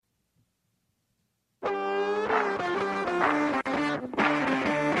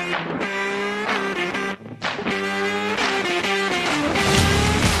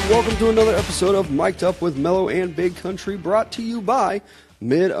welcome to another episode of Mic'd Up with Mellow and Big Country, brought to you by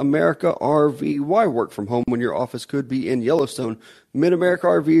Mid-America RV. Why work from home when your office could be in Yellowstone? Mid-America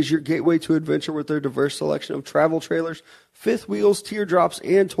RV is your gateway to adventure with their diverse selection of travel trailers, fifth wheels, teardrops,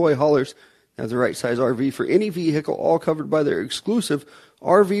 and toy haulers. They have the right size RV for any vehicle, all covered by their exclusive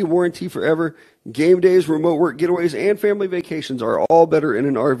RV warranty forever. Game days, remote work getaways, and family vacations are all better in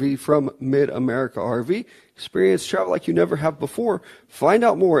an RV from Mid-America RV. Experience travel like you never have before. Find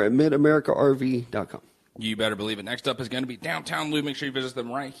out more at midamericarv.com. You better believe it. Next up is going to be Downtown Lube. Make sure you visit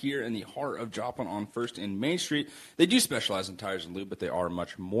them right here in the heart of Joplin on 1st and Main Street. They do specialize in tires and lube, but they are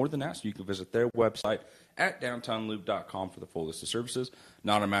much more than that, so you can visit their website at downtownlube.com for the full list of services.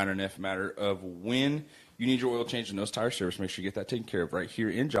 Not a matter of if, a matter of when you need your oil change and those tire service. Make sure you get that taken care of right here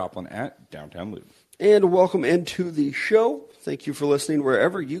in Joplin at Downtown Lube. And welcome into the show. Thank you for listening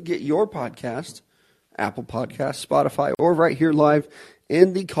wherever you get your podcast, Apple Podcasts, Spotify, or right here live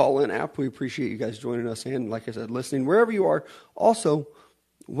in the call-in app. We appreciate you guys joining us and, like I said, listening wherever you are. Also,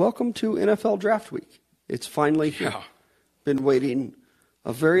 welcome to NFL Draft Week. It's finally here. Been waiting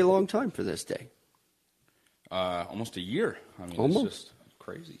a very long time for this day. Almost a year. I mean, Almost. It's just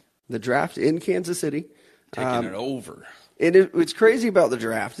crazy. The draft in Kansas City. Taking it over. And what's crazy about the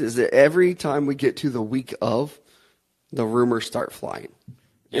draft is that every time we get to the week of, the rumors start flying.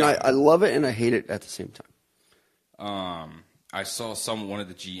 Yeah. And I love it and I hate it at the same time. I saw one of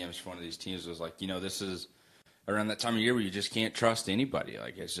the GMs for one of these teams was like, this is around that time of year where you just can't trust anybody.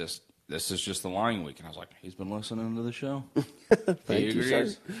 Like, this is just the lying week. And I was like, he's been listening to the show. Thank you,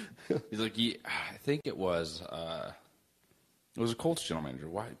 sir. He's like, I think it was a Colts general manager.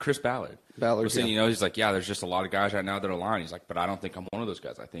 Why? Chris Ballard. Was saying, he's like, there's just a lot of guys right now that are lying. He's like, but I don't think I'm one of those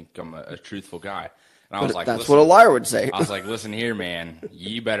guys. I think I'm a truthful guy. And I was like, that's what a liar would say. I was like, listen here, man.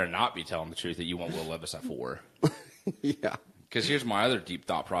 You better not be telling the truth that you want Will Levis at 4. Yeah. Because here's my other deep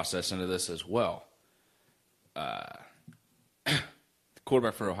thought process into this as well. The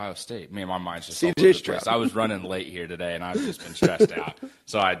quarterback for Ohio State. Man, my mind's just all over the place. I was running late here today, and I've just been stressed out.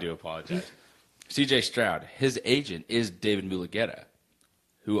 So I do apologize. C.J. Stroud, his agent is David Mulugheta,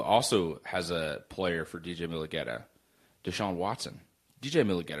 who also has a player for DJ Mulugheta, Deshaun Watson. DJ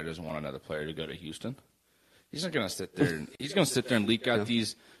Mulugheta doesn't want another player to go to Houston. He's not going to sit there. He's going to sit there and leak out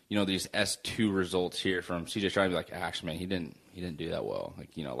these S2 results here from C.J. Stroud and be like, actually, man, he didn't do that well. Like,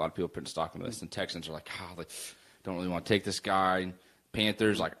 a lot of people putting stock into this, and Texans are like, don't really want to take this guy.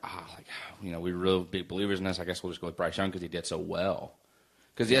 Panthers we're real big believers in this. I guess we'll just go with Bryce Young because he did so well.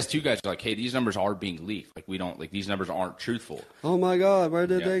 Because the S2 guys are like, hey, these numbers are being leaked. Like, these numbers aren't truthful. Oh, my God, where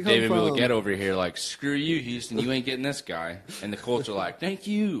did they come David from? David Mulugheta over here like, screw you, Houston, you ain't getting this guy. And the Colts are like, thank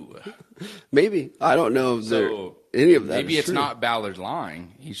you. Maybe. I don't know if any of that maybe is it's true. Not Ballard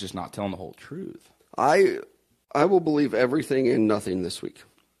lying. He's just not telling the whole truth. I will believe everything and nothing this week,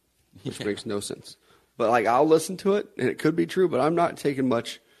 which makes no sense. But, I'll listen to it, and it could be true, but I'm not taking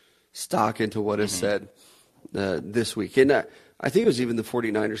much stock into what is said this week. And I think it was even the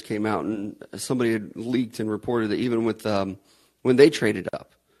 49ers came out and somebody had leaked and reported that even with when they traded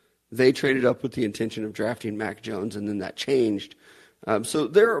up with the intention of drafting Mac Jones, and then that changed. So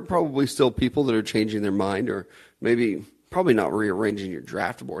there are probably still people that are changing their mind, or probably not rearranging your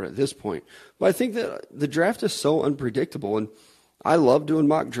draft board at this point. But I think that the draft is so unpredictable, and I love doing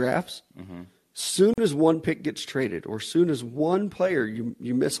mock drafts. Mm-hmm. Soon as one pick gets traded, or soon as one player, you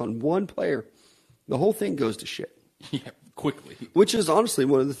miss on one player, the whole thing goes to shit. Yeah, quickly. Which is honestly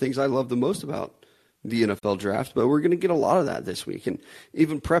one of the things I love the most about the NFL draft. But we're going to get a lot of that this week. And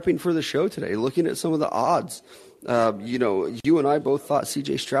even prepping for the show today, looking at some of the odds. You and I both thought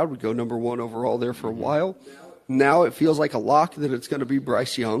C.J. Stroud would go number 1 overall there for a while. Now it feels like a lock that it's going to be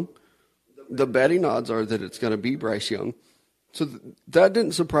Bryce Young. The betting odds are that it's going to be Bryce Young. So that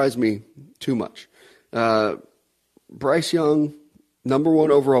didn't surprise me too much. Bryce Young, number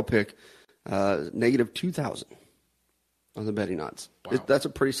 1 overall pick, negative 2,000 on the betting odds. Wow. That's a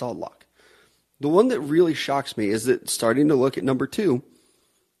pretty solid lock. The one that really shocks me is that starting to look at number 2,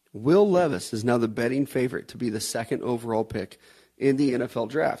 Will Levis is now the betting favorite to be the 2nd overall pick in the NFL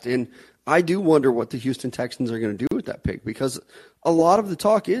draft. And I do wonder what the Houston Texans are going to do with that pick, because a lot of the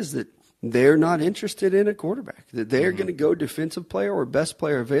talk is that they're not interested in a quarterback, that they're going to go defensive player or best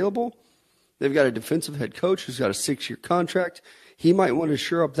player available. They've got a defensive head coach who's got a 6-year contract. He might want to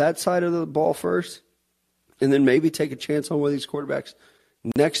shore up that side of the ball first, and then maybe take a chance on one of these quarterbacks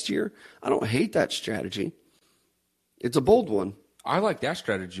next year. I don't hate that strategy. It's a bold one. I like that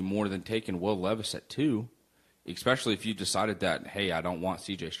strategy more than taking Will Levis at 2, especially if you decided that, hey, I don't want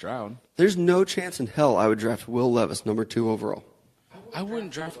C.J. Stroud. There's no chance in hell I would draft Will Levis number 2 overall. I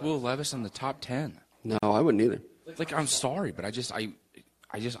wouldn't draft Will Levis in the top 10. No, I wouldn't either. I'm sorry, but I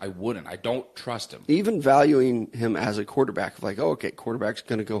I wouldn't. I don't trust him. Even valuing him as a quarterback, like, oh, okay, quarterback's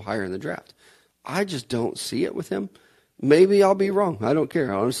going to go higher in the draft. I just don't see it with him. Maybe I'll be wrong. I don't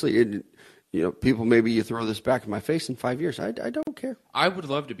care. Honestly, people, maybe you throw this back in my face in 5 years. I don't care. I would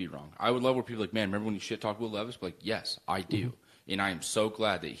love to be wrong. I would love where people are like, man, remember when you shit talk Will Levis? But like, yes, I do. Mm-hmm. And I am so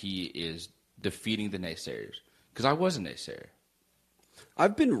glad that he is defeating the naysayers. Because I was a naysayer.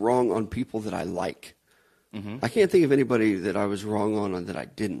 I've been wrong on people that I like. Mm-hmm. I can't think of anybody that I was wrong on that I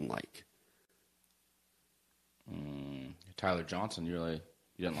didn't like. Tyler Johnson, you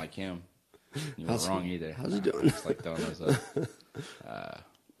didn't like him. You weren't wrong either. How's he doing? It's like throwing those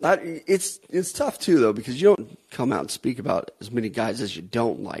It's tough, too, though, because you don't come out and speak about as many guys as you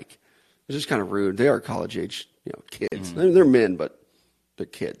don't like. It's just kind of rude. They are college-age kids. Mm-hmm. They're men, but they're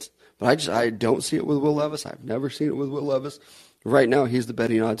kids. But I don't see it with Will Levis. I've never seen it with Will Levis. Right now, he's the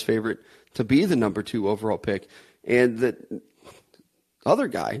betting odds favorite to be the number 2 overall pick. And the other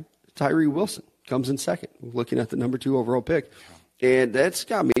guy, Tyree Wilson, comes in second, looking at the number 2 overall pick. And that's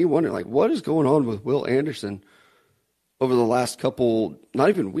got me wondering, like, what is going on with Will Anderson over the last couple, not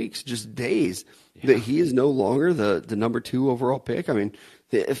even weeks, just days, that he is no longer the number 2 overall pick? I mean,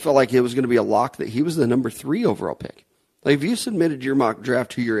 it felt like it was going to be a lock that he was the number 3 overall pick. Like, if you submitted your mock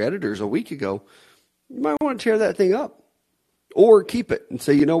draft to your editors a week ago, you might want to tear that thing up. Or keep it and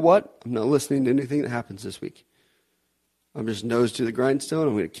say, you know what? I'm not listening to anything that happens this week. I'm just nose to the grindstone.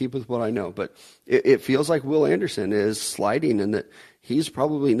 I'm going to keep with what I know. But it feels like Will Anderson is sliding and that he's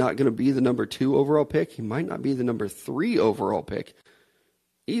probably not going to be the number 2 overall pick. He might not be the number 3 overall pick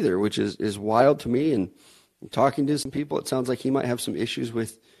either, which is wild to me. And talking to some people, it sounds like he might have some issues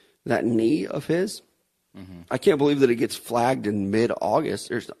with that knee of his. Mm-hmm. I can't believe that it gets flagged in mid-April.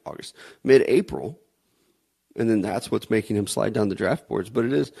 And then that's what's making him slide down the draft boards. But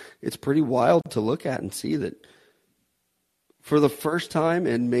it's pretty wild to look at and see that for the first time,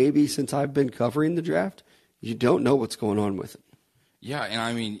 and maybe since I've been covering the draft, you don't know what's going on with it. Yeah, and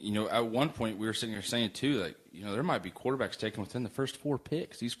I mean, at one point we were sitting here saying too, like, there might be quarterbacks taken within the first 4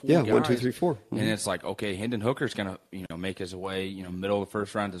 picks. These 4 guys. 1, 2, 3, 4. Mm-hmm. And it's like, okay, Hendon Hooker's going to make his way, middle of the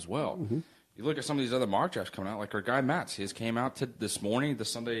first round as well. Mm-hmm. You look at some of these other mock drafts coming out, like our guy Matt's. His came out this morning, the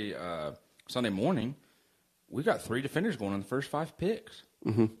Sunday morning. We got 3 defenders going in the first 5 picks.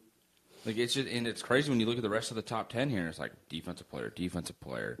 Mm-hmm. Like, it's just, and it's crazy when you look at the rest of the top 10 here, and it's like defensive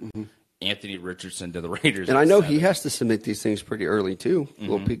player. Mm-hmm. Anthony Richardson to the Raiders. And I know 7. He has to submit these things pretty early, too. A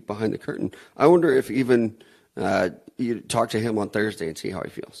little peek behind the curtain. I wonder if even you talk to him on Thursday and see how he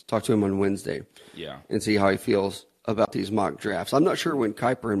feels. Talk to him on Wednesday. Yeah. And see how he feels about these mock drafts. I'm not sure when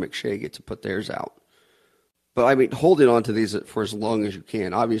Kuiper and McShay get to put theirs out. But, I mean, holding on to these for as long as you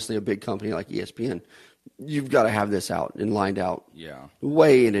can. Obviously, a big company like ESPN, you've got to have this out and lined out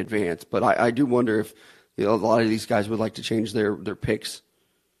way in advance. But I do wonder if a lot of these guys would like to change their picks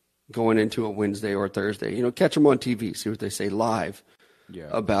going into a Wednesday or a Thursday. Catch them on TV, see what they say live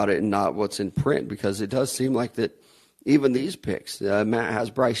about it and not what's in print, because it does seem like that even these picks, Matt has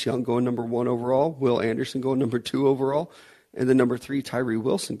Bryce Young going number 1 overall, Will Anderson going number 2 overall, and then number 3, Tyree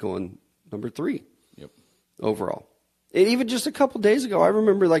Wilson going number 3 overall. And even just a couple days ago, I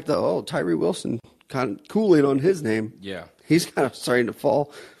remember Tyree Wilson kind of cooling on his name. Yeah. He's kind of starting to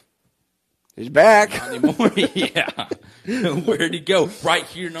fall. He's back. Not anymore. Yeah. Where'd he go? Right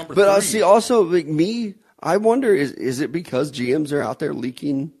here, number 3. But see, also, like me, I wonder, is it because GMs are out there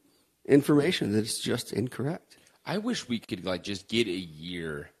leaking information that it's just incorrect? I wish we could just get a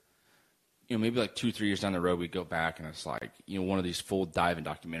year. Maybe 2-3 years down the road, we go back and it's one of these full dive-in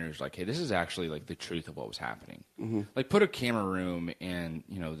documentaries. Like, hey, this is actually the truth of what was happening. Mm-hmm. Put a camera room in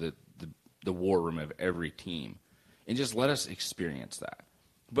the war room of every team, and just let us experience that.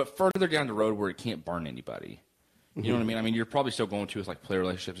 But further down the road where it can't burn anybody. You know what I mean? I mean, you're probably still going to with player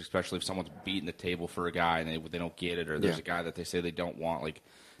relationships, especially if someone's beating the table for a guy and they don't get it, or there's a guy that they say they don't want.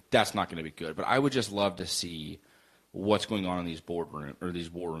 That's not going to be good. But I would just love to see what's going on in these war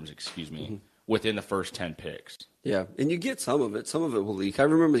rooms, within the first 10 picks. Yeah, and you get some of it. Some of it will leak. I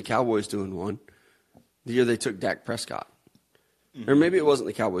remember the Cowboys doing one the year they took Dak Prescott. Mm-hmm. Or maybe it wasn't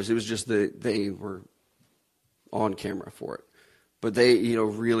the Cowboys. It was just they were on camera for it. But they,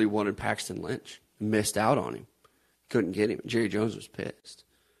 really wanted Paxton Lynch. Missed out on him. Couldn't get him. Jerry Jones was pissed.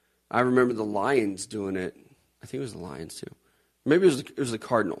 I remember the Lions doing it. I think it was the Lions, too. Maybe it was the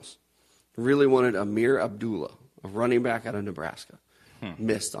Cardinals. Really wanted Amir Abdullah, a running back out of Nebraska.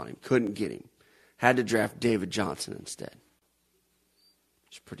 Missed on him. Couldn't get him. Had to draft David Johnson instead.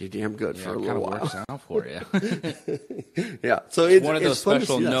 It's pretty damn good for a little while. Works out for you. Yeah. So it's one of those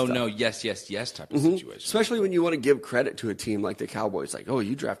special no, yes type of situations. Especially when you want to give credit to a team like the Cowboys. Like, oh,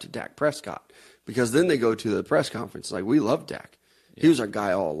 you drafted Dak Prescott. Because then they go to the press conference like, we love Dak. He was our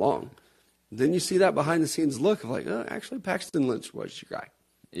guy all along. Then you see that behind-the-scenes look of like, oh, actually, Paxton Lynch was your guy.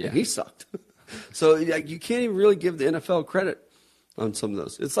 Yeah. And he sucked. So like, you can't even really give the NFL credit on some of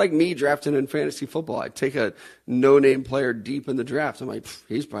those. It's like me drafting in fantasy football. I take a no-name player deep in the draft. I'm like,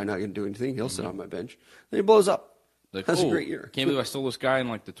 he's probably not going to do anything. He'll sit on my bench. Then he blows up. Like, That's a great year. Can't believe I stole this guy in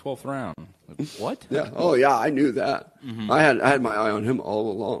like the 12th round. Like, what? Yeah. Oh, yeah. I knew that. I had my eye on him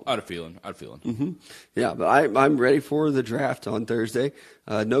all along. I had a feeling. Yeah, but I'm ready for the draft on Thursday.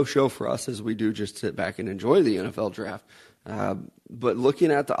 No show for us as we do just sit back and enjoy the NFL draft. But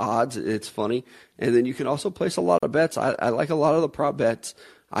looking at the odds, it's funny. And then you can also place a lot of bets. I like a lot of the prop bets.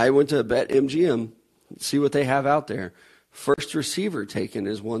 I went to BetMGM, see what they have out there. First receiver taken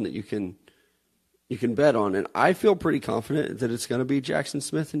is one that you can bet on. And I feel pretty confident that it's going to be Jackson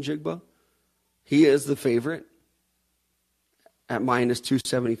Smith-Njigba. He is the favorite at minus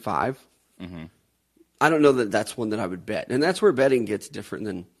 275. I don't know that that's one that I would bet. And that's where betting gets different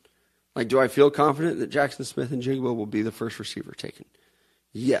than, like, do I feel confident that Jackson Smith-Njigba will be the first receiver taken?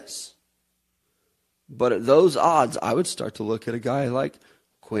 Yes. But at those odds, I would start to look at a guy like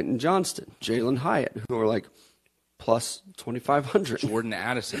Quentin Johnston, Jalen Hyatt, who are like plus 2,500. Jordan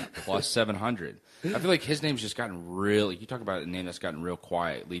Addison, plus 700. I feel like his name's just gotten really, you talk about a name that's gotten real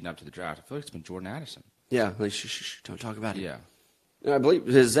quiet leading up to the draft. I feel like it's been Jordan Addison. Yeah, like, shh, don't talk about it. Yeah. And I believe,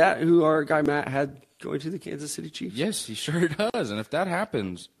 is that who our guy Matt had going to the Kansas City Chiefs? Yes, he sure does. And if that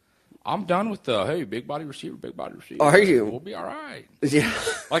happens, I'm done with the, hey, big body receiver. Are you? We'll be all right. Yeah.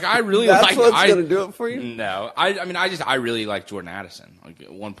 Like, I really That's like. what's going to do it for you? No. I really like Jordan Addison. Like,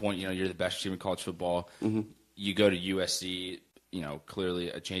 at one point, you're the best receiver in college football. You go to USC, clearly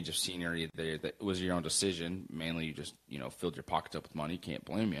a change of scenery there. That was your own decision. Mainly, you just, filled your pockets up with money. Can't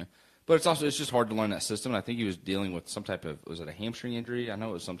blame you. But it's just hard to learn that system. And I think he was dealing with some type of, was it a hamstring injury? I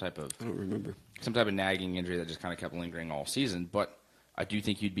know it was some type of. I don't remember. Some type of nagging injury that just kind of kept lingering all season. But I do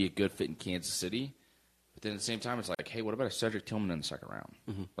think he'd be a good fit in Kansas City. But then at the same time, it's like, hey, what about a Cedric Tillman in the second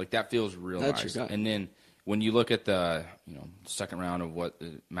round? Like, that feels real nice. And then when you look at the second round of what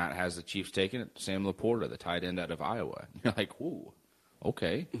Matt has the Chiefs taking, Sam Laporta, the tight end out of Iowa. You're like, ooh,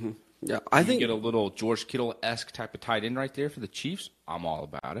 okay. Yeah, I think you get a little George Kittle-esque type of tight end right there for the Chiefs. I'm all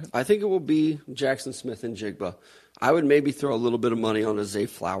about it. I think it will be Jackson Smith-Njigba. I would maybe throw a little bit of money on a Zay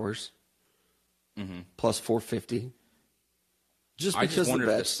Flowers, plus 450. I just wonder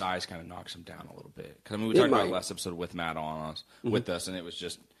if the size kind of knocks him down a little bit. Because we talked about last episode with Matt with us, and it was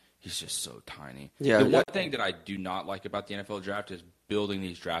just he's just so tiny. Yeah. The one thing that I do not like about the NFL draft is building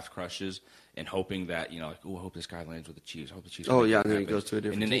these draft crushes and hoping that I hope this guy lands with the Chiefs. I hope the Chiefs. Oh yeah, and then he goes to a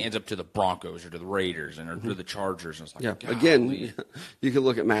different. And then they ends up to the Broncos or to the Raiders or to the Chargers. And it's like, yeah. Again, you can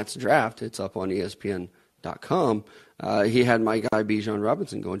look at Matt's draft. It's up on ESPN.com. He had my guy Bijan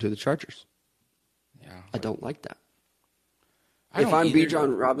Robinson going to the Chargers. Yeah. I don't like that. If I'm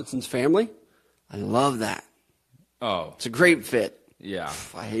Bijan Robinson's family, I love that. Oh. It's a great fit. Yeah.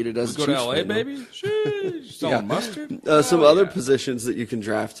 I hate it as a Chiefs Chiefs fan. Go to L.A., baby? Sheesh. Selling mustard? Some other positions that you can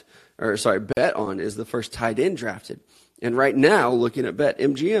bet on is the first tight end drafted. And right now, looking at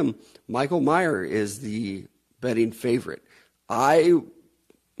BetMGM, Michael Mayer is the betting favorite. I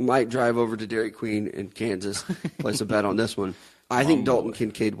might drive over to Dairy Queen in Kansas, place a bet on this one. I think Dalton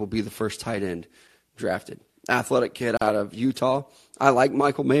Kincaid will be the first tight end drafted. Athletic kid out of Utah. I like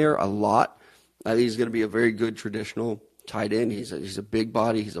Michael Mayer a lot. I think he's going to be a very good traditional tight end. He's a big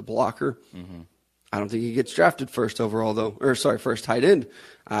body. He's a blocker. I don't think he gets drafted first overall, first tight end.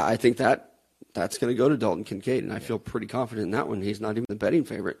 I think that's going to go to Dalton Kincaid, and I feel pretty confident in that one. He's not even the betting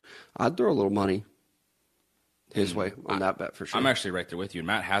favorite. I'd throw a little money his way on that bet for sure. I'm actually right there with you. And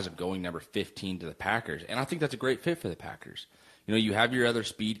Matt has him going number 15 to the Packers, and I think that's a great fit for the Packers. You have your other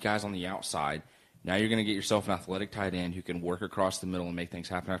speed guys on the outside. Now you're going to get yourself an athletic tight end who can work across the middle and make things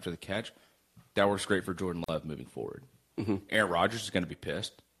happen after the catch. That works great for Jordan Love moving forward. Aaron Rodgers is going to be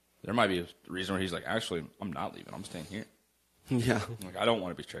pissed. There might be a reason where he's like, actually, I'm not leaving. I'm staying here. Yeah. Like, I don't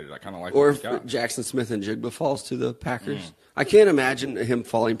want to be traded. I kind of like or if Jackson Smith-Njigba falls to the Packers. I can't imagine him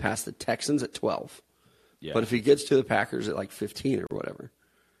falling past the Texans at 12. Yeah. But if he gets to the Packers at like 15 or whatever,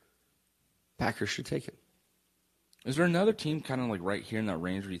 Packers should take him. Is there another team kind of like right here in that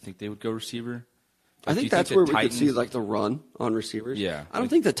range where you think they would go receiver? I think that's where we could see like the run on receivers. Yeah. I don't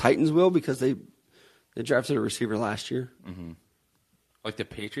think the Titans will because they drafted a receiver last year. Like the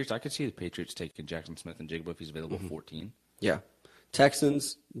Patriots, I could see the Patriots taking Jackson Smith-Njigba if he's available 14. Yeah.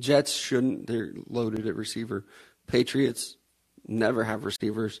 Texans, Jets shouldn't. They're loaded at receiver. Patriots never have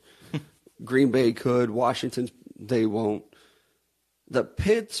receivers. Green Bay could. Washington, they won't. The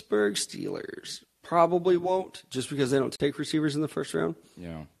Pittsburgh Steelers probably won't just because they don't take receivers in the first round.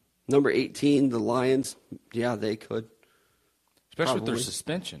 Yeah. Number 18, the Lions, yeah, they could. especially with their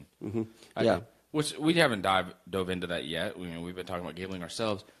suspension. Yeah. Which we haven't dove into that yet. We've been talking about gambling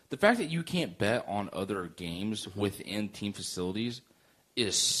ourselves. The fact that you can't bet on other games within team facilities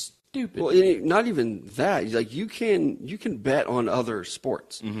is stupid. Well, not even that. Like you can bet on other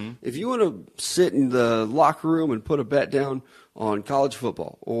sports. If you want to sit in the locker room and put a bet down on college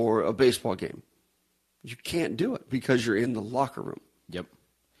football or a baseball game, you can't do it because you're in the locker room. Yep.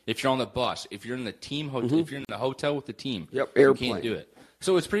 If you're on the bus, if you're in the team hotel, if you're in the hotel with the team, airplane. You can't do it.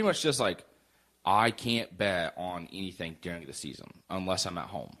 So it's pretty much just like I can't bet on anything during the season unless I'm at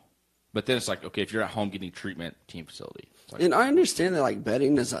home. But then it's like, okay, if you're at home getting treatment, team facility. Like, and I understand that like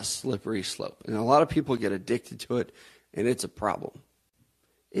betting is a slippery slope, and a lot of people get addicted to it, and it's a problem.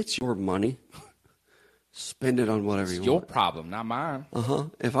 It's your money. Spend it on whatever you want. Your problem, not mine.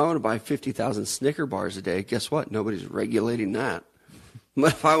 If I want to buy 50,000 Snicker bars a day, guess what? Nobody's regulating that.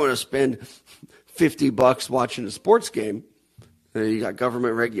 But if I want to spend $50 watching a sports game, you got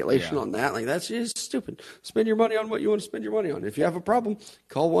government regulation on that. Like that's just stupid. Spend your money on what you want to spend your money on. If you have a problem,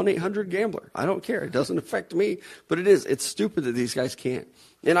 call 1-800-GAMBLER. I don't care. It doesn't affect me, but it is. It's stupid that these guys can't.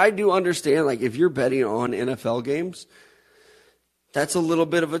 And I do understand, like if you're betting on NFL games, that's a little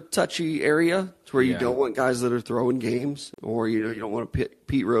bit of a touchy area to where you don't want guys that are throwing games, or you don't want a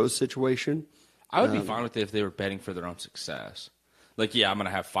Pete Rose situation. I would be fine with it if they were betting for their own success. Like, I'm going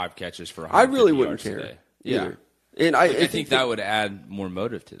to have 5 catches for 150 I really wouldn't yards care. today. Yeah. Either. And I think that would add more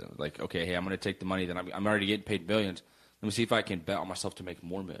motive to them. Like, okay, hey, I'm going to take the money that I'm already getting paid millions. Let me see if I can bet on myself to make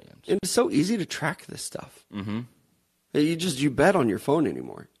more millions. And it's so easy to track this stuff. You bet on your phone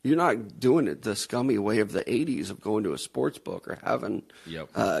anymore. You're not doing it the scummy way of the 80s of going to a sports book or having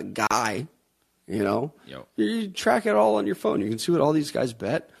a guy, You track it all on your phone. You can see what all these guys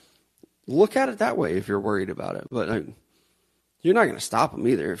bet. Look at it that way if you're worried about it. But you're not going to stop them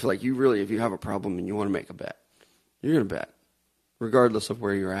either. If you have a problem and you want to make a bet, you're going to bet, regardless of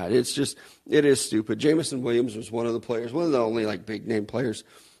where you're at. It is stupid. Jameson Williams was one of the players, one of the only big name players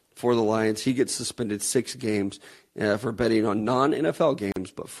for the Lions. He gets suspended 6 games for betting on non-NFL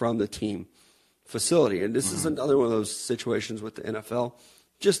games, but from the team facility. And this is another one of those situations with the NFL,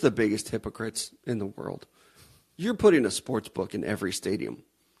 just the biggest hypocrites in the world. You're putting a sports book in every stadium.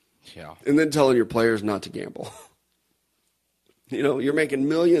 Yeah. And then telling your players not to gamble. You're making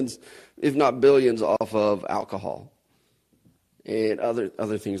millions, if not billions, off of alcohol and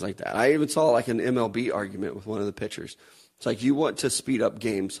other things like that. I even saw an MLB argument with one of the pitchers. It's like you want to speed up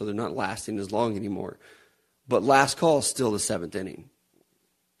games so they're not lasting as long anymore. But last call is still the 7th inning.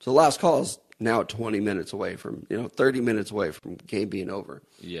 So last call is now 20 minutes away from, 30 minutes away from game being over.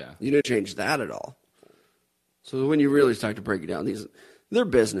 Yeah. You didn't change that at all. So when you really start to break it down, they're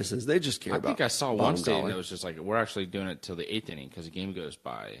businesses. They just care about. I think I saw one statement that was just like, we're actually doing it till the 8th inning because the game goes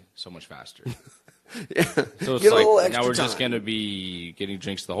by so much faster. So it's like now we're just going to be getting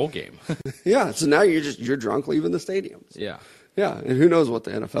drinks the whole game. Yeah. So now you're drunk leaving the stadiums. Yeah. Yeah. And who knows what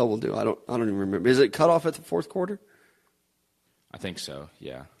the NFL will do? I don't even remember. Is it cut off at the 4th quarter? I think so.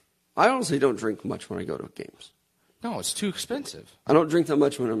 Yeah. I honestly don't drink much when I go to games. No, it's too expensive. I don't drink that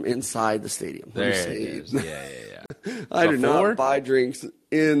much when I'm inside the stadium. There it is. Yeah. I do not buy drinks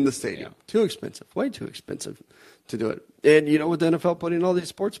in the stadium. Yeah. Too expensive. Way too expensive to do it. And with the NFL putting all these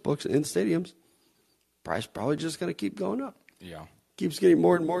sports books in stadiums, price probably just going to keep going up. Yeah. Keeps getting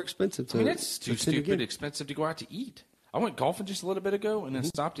more and more expensive. It's too stupid expensive to go out to eat. I went golfing just a little bit ago and then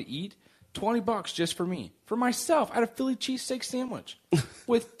stopped to eat. $20 just for me. For myself, I had a Philly cheesesteak sandwich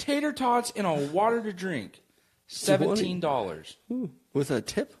with tater tots and a water to drink. $17. With a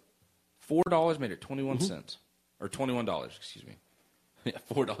tip? $4 made it 21 cents. Or $21, excuse me. Yeah,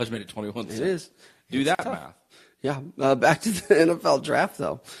 $4 made it 21 cents. It is. Do that math. Yeah. Back to the NFL draft,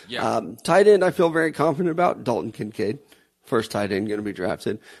 though. Yeah. Tight end, I feel very confident about. Dalton Kincaid. First tight end going to be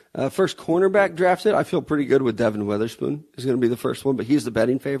drafted. First cornerback drafted, I feel pretty good with Devin Witherspoon. Is going to be the first one, but he's the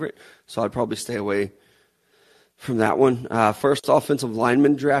betting favorite, so I'd probably stay away from that one. First offensive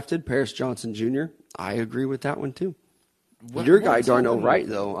lineman drafted, Paris Johnson Jr. I agree with that one, too. Your guy, Darnell Wright,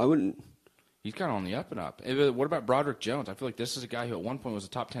 though, I wouldn't. He's kind of on the up and up. What about Broderick Jones? I feel like this is a guy who at one point was a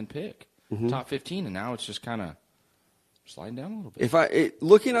top 10 pick, top 15, and now it's just kind of sliding down a little bit.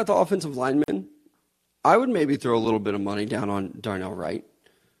 Looking at the offensive lineman, I would maybe throw a little bit of money down on Darnell Wright,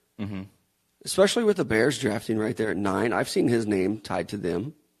 especially with the Bears drafting right there at 9. I've seen his name tied to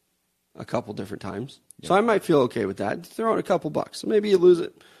them a couple different times, so I might feel okay with that. Throw in a couple bucks. Maybe you lose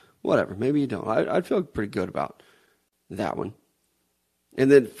it, whatever. Maybe you don't. I'd feel pretty good about that one. And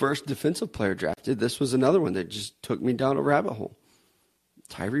then first defensive player drafted. This was another one that just took me down a rabbit hole.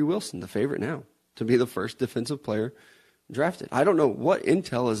 Tyree Wilson, the favorite now, to be the first defensive player drafted. I don't know what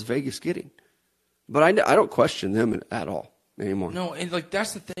intel is Vegas getting, but I don't question them at all. anymore. No, and like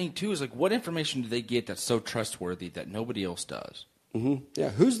that's the thing too. Is like, what information do they get that's so trustworthy that nobody else does? Mm-hmm. Yeah,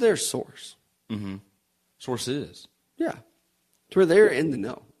 who's their source? Mm-hmm. Source is. Yeah, to where they're in the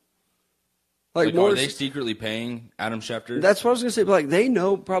know. Like are they secretly paying Adam Schefter? That's what I was gonna say. But like, they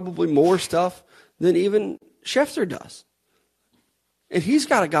know probably more stuff than even Schefter does, and he's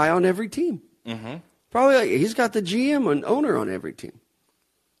got a guy on every team. Mm-hmm. Probably like, he's got the GM and owner on every team.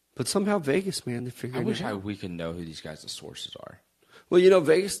 But somehow Vegas, man, they figured it out. I wish we could know who these guys' sources are. Well,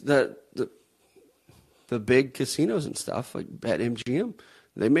 Vegas, the big casinos and stuff, like BetMGM,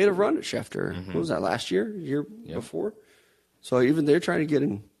 they made a run at Schefter. Mm-hmm. What was that, last year? Year before? So even they're trying to get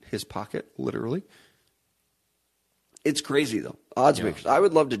in his pocket, literally. It's crazy, though. Odds makers. I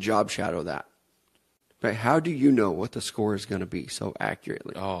would love to job shadow that. But how do you know what the score is going to be so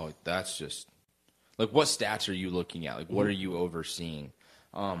accurately? Oh, that's just... Like, what stats are you looking at? Like, what are you overseeing?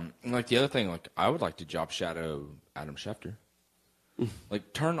 And like the other thing, like I would like to job shadow Adam Schefter.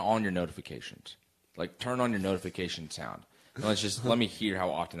 Like turn on your notifications. Like turn on your notification sound. And let me hear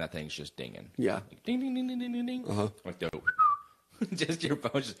how often that thing's just dinging. Yeah. Like, ding ding ding ding ding ding ding. Like the just your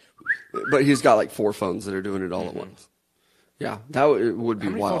phone just. But he's got like 4 phones that are doing it all at once. Yeah, that would be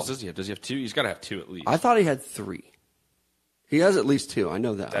how many wild. phones does he have? Does he have 2? He's got to have 2 at least. I thought he had 3. He has at least 2. I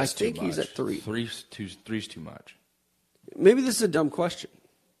know that. That's I think too much. he's at 3. Three's too much. Maybe this is a dumb question.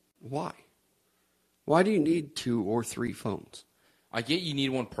 Why? Why do you need 2 or 3 phones? I get you need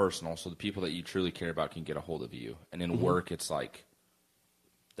one personal so the people that you truly care about can get a hold of you. And in work, it's like,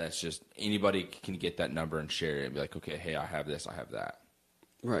 that's just, anybody can get that number and share it and be like, okay, hey, I have this, I have that.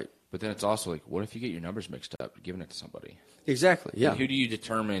 Right. But then it's also like, what if you get your numbers mixed up, you're giving it to somebody? Exactly, yeah. And who do you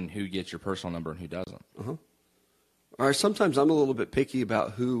determine who gets your personal number and who doesn't? Or sometimes I'm a little bit picky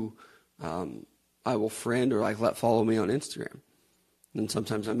about who I will friend or like let follow me on Instagram. And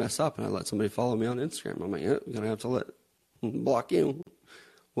sometimes I mess up and I let somebody follow me on Instagram. I'm like, yeah, I'm going to have to block you.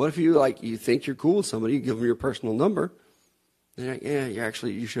 What if you think you're cool with somebody, you give them your personal number, and you're like, yeah,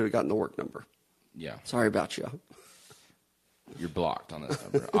 you should have gotten the work number. Yeah. Sorry about you. You're blocked on this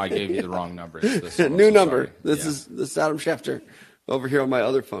number. I gave you the wrong number. It's this New number. Sorry. This is Adam Schefter over here on my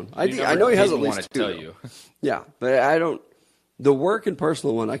other phone. I I know he has at least 2. Tell you. Yeah, but I don't. The work and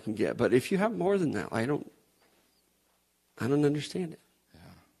personal one I can get, but if you have more than that, I don't understand it. Yeah.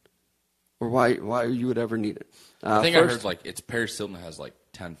 Or why you would ever need it. I think I heard it's Paris Hilton has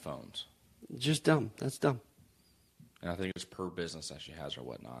 10 phones. Just dumb. That's dumb. And I think it's per business that she has or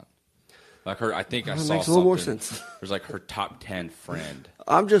whatnot. Like her, I think I that saw makes a little more sense. There's her top 10 friend.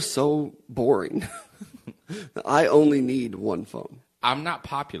 I'm just so boring. I only need 1 phone. I'm not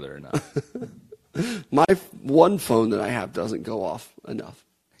popular enough. My 1 phone that I have doesn't go off enough.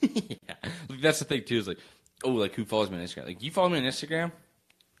 Yeah. That's the thing too. Is who follows me on Instagram? Like you follow me on Instagram,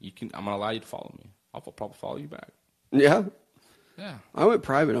 I'm gonna allow you to follow me. I'll probably follow you back. Yeah. Yeah. I went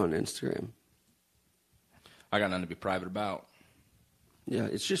private on Instagram. I got nothing to be private about. Yeah,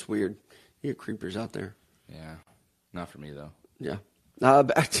 it's just weird. You get creepers out there. Yeah. Not for me though. Yeah.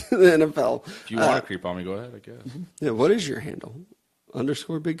 Back to the NFL. If you want to creep on me, go ahead, I guess. Yeah, what is your handle?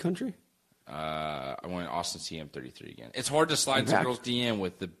 _Big Country? I went Austin CM33 again. It's hard to slide some girls DM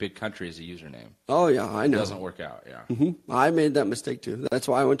with the Big Country as a username. Oh, yeah, I know. It doesn't work out, yeah. Mm-hmm. I made that mistake, too. That's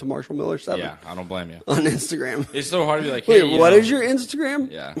why I went to Marshall Miller 7. Yeah, I don't blame you. On Instagram. It's so hard to be like, hey, wait, what is your Instagram?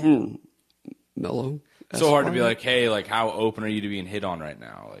 Yeah. Mellow. It's so hard to be like, hey, how open are you to being hit on right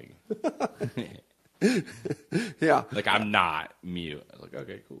now? Yeah. I'm not mute. I was like,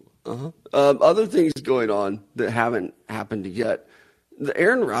 okay, cool. Other things going on that haven't happened yet. The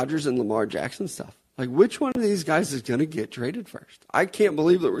Aaron Rodgers and Lamar Jackson stuff. Which one of these guys is going to get traded first? I can't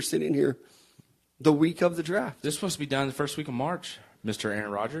believe that we're sitting here the week of the draft. This is supposed to be done the first week of March, Mr.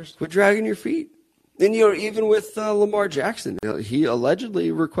 Aaron Rodgers. Quit dragging your feet. And, even with Lamar Jackson, he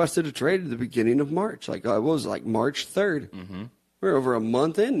allegedly requested a trade at the beginning of March. March 3rd. Mm-hmm. We're over a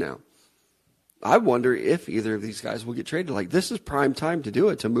month in now. I wonder if either of these guys will get traded. This is prime time to do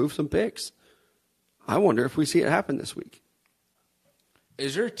it, to move some picks. I wonder if we see it happen this week.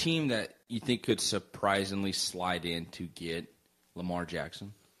 Is there a team that you think could surprisingly slide in to get Lamar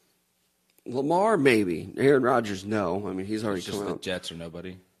Jackson? Lamar, maybe. Aaron Rodgers, no. I mean, he's already come out. Just the Jets or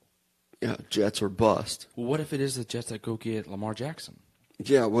nobody? Yeah, Jets or bust. Well, what if it is the Jets that go get Lamar Jackson?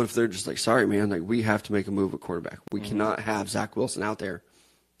 Yeah, what if they're just sorry, man, we have to make a move at quarterback. We cannot have Zach Wilson out there.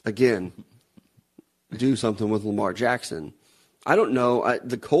 Again, do something with Lamar Jackson. I don't know.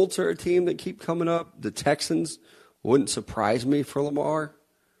 The Colts are a team that keep coming up. The Texans wouldn't surprise me for Lamar.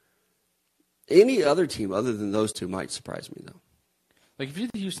 Any other team other than those two might surprise me, though. If you're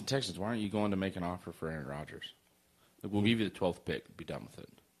the Houston Texans, why aren't you going to make an offer for Aaron Rodgers? We'll give you the 12th pick. Be done with it.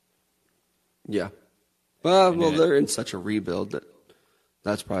 Yeah. Well, they're in such a rebuild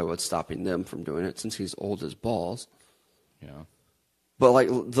that's probably what's stopping them from doing it, since he's old as balls. Yeah. But like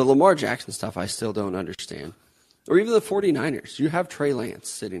the Lamar Jackson stuff, I still don't understand. Or even the 49ers. You have Trey Lance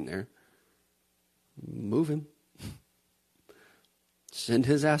sitting there. Move him. Send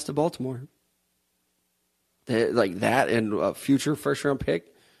his ass to Baltimore. Like that and a future first-round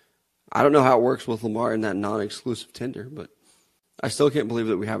pick. I don't know how it works with Lamar in that non-exclusive tender, but I still can't believe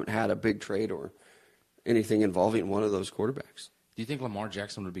that we haven't had a big trade or anything involving one of those quarterbacks. Do you think Lamar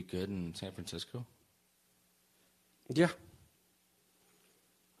Jackson would be good in San Francisco? Yeah.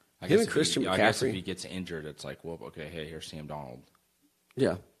 I Him and Christian I guess if McCaffrey. he gets injured, it's like, well, okay, hey, here's Sam Donald.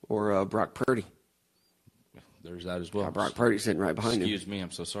 Yeah. Or Brock Purdy. There's that as well. Yeah, Brock Purdy's sitting right behind him. Excuse me,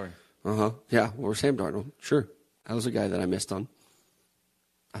 I'm so sorry. Uh-huh. Yeah, or Sam Darnold. Sure. That was a guy that I missed on.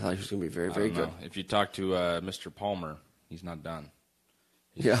 I thought he was going to be very, very good. If you talk to Mr. Palmer, he's not done.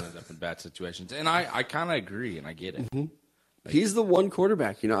 He's ended up in bad situations. And I kind of agree, and I get it. Mm-hmm. He's the one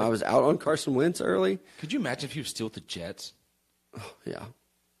quarterback. You know, I was out on Carson Wentz early. Could you imagine if he was still with the Jets? Oh, yeah.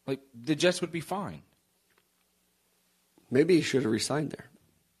 Like, the Jets would be fine. Maybe he should have resigned there.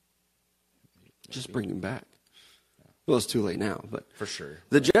 Just bring him back. Well, it's too late now, but For sure.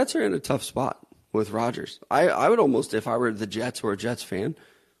 the Jets are in a tough spot with Rodgers. I would almost, if I were the Jets or a Jets fan,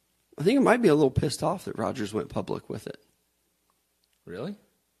 I think it might be a little pissed off that Rodgers went public with it. Really?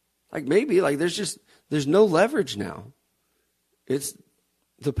 Like maybe, like there's no leverage now. It's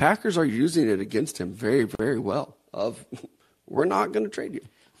the Packers are using it against him very, very well. We're not going to trade you.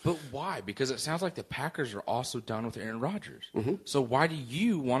 But why? Because it sounds like the Packers are also done with Aaron Rodgers. Mm-hmm. So why do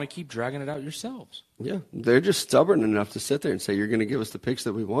you want to keep dragging it out yourselves? Yeah, they're just stubborn enough to sit there and say, you're going to give us the picks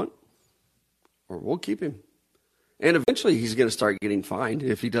that we want, or we'll keep him. And eventually he's going to start getting fined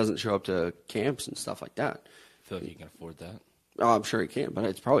if he doesn't show up to camps and stuff like that. I feel like you can afford that. Oh, I'm sure he can, but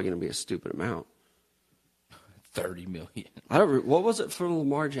it's probably going to be a stupid amount. $30 million. What was it for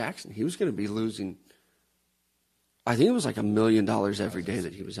Lamar Jackson? He was going to be losing, I think it was like $1 million every day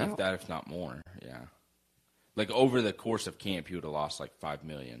that he was out. If not more, yeah. Like over the course of camp, he would have lost like $5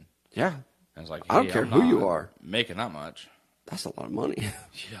 million. Yeah. I was like, I don't care I'm who not you are. making that much. That's a lot of money.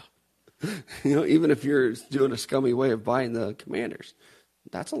 Yeah. You know, even if you're doing a scummy way of buying the Commanders,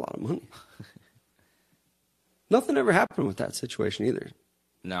 that's a lot of money. Nothing ever happened with that situation either.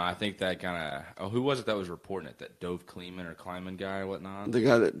 No, I think that kind of. Who was it that was reporting it? That Dove Kleeman or Kleiman guy or whatnot? The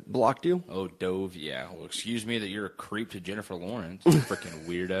guy that blocked you? Oh, Dove, yeah. Well, excuse me that you're a creep to Jennifer Lawrence, you freaking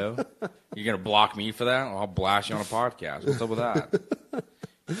weirdo. You're going to block me for that? Well, I'll blast you on a podcast. What's up with that?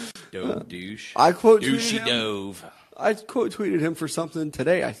 Dove douche. I quote Douchey tweeted him. Dove. I quote tweeted him for something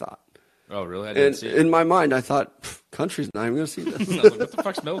today, I thought. Oh, really? I didn't And see it. in my mind, I thought, country's not even going to see this. I was like, what the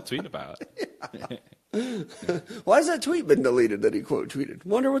fuck's Mel tweeting about? Why has that tweet been deleted that he quote tweeted?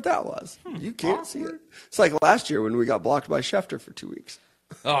 Wonder what that was. You can't see it. It's like last year when we got blocked by Schefter for 2 weeks.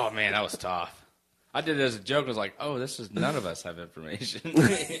 Oh, man, that was tough. I did it as a joke. I was like, oh, none of us have information.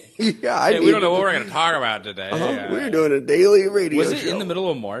 Yeah, Hey, we don't know what we're going to talk about today. We were doing a daily radio Was it show. in the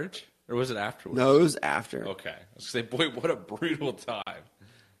middle of March, or was it afterwards? No, it was after. Okay. I was going to say, boy, what a brutal time.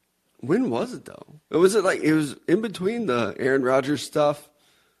 When was it though? It was in between the Aaron Rodgers stuff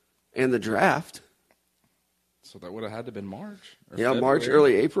and the draft. So that would have had to have been March. or Yeah, March,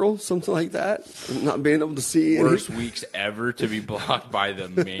 February. early April, something like that. Not being able to see any. Worst weeks ever to be blocked by the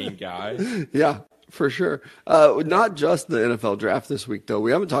main guy. Yeah, for sure. Not just the NFL draft this week though.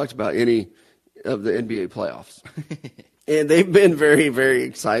 We haven't talked about any of the NBA playoffs, and they've been very, very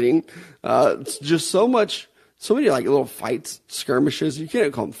exciting. It's just so many like little fights, skirmishes. You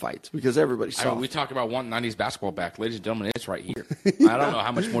can't call them fights because everybody's soft. We talk about wanting 90s basketball back. Ladies and gentlemen, it's right here. I don't know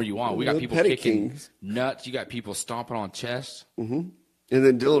how much more you want. We got The people Petty kicking Kings. nuts. You got people stomping on chests. And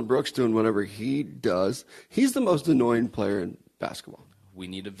then Dylan Brooks doing whatever he does. He's the most annoying player in basketball. We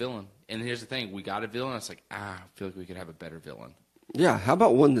need a villain. And here's the thing. We got a villain. It's like, I feel like we could have a better villain. Yeah, how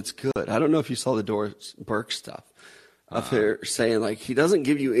about one that's good? I don't know if you saw the Doris Burke stuff. Up there saying, like, he doesn't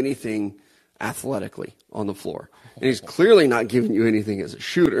give you anything athletically on the floor. And he's clearly not giving you anything as a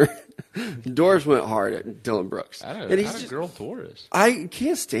shooter. Doris went hard at Dylan Brooks. And he's just, girl Torres. I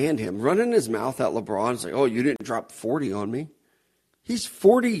can't stand him running his mouth at LeBron. It's like, oh, you didn't drop 40 on me. He's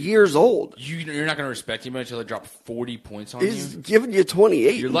 40 years old. You're not going to respect him until he dropped 40 points on He's you? giving you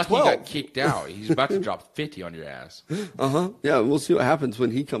 28. You're and lucky 12. he got kicked out. He's about to drop 50 on your ass. Yeah, we'll see what happens when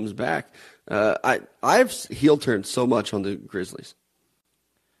he comes back. I've heel turned so much on the Grizzlies.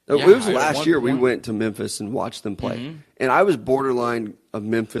 Yeah, it was at last one year we point- went to Memphis and watched them play. And I was borderline a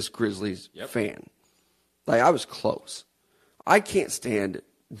Memphis Grizzlies fan. Like, I was close. I can't stand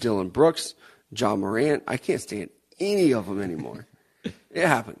Dylan Brooks, John Morant. I can't stand any of them anymore. It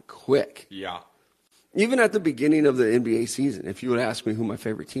happened quick. Yeah. Even at the beginning of the NBA season, if you would ask me who my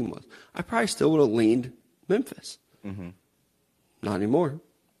favorite team was, I probably still would have leaned Memphis. Mm-hmm. Not anymore.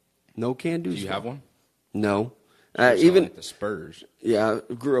 No can do. Do you have one? No. Even like the Spurs. Yeah,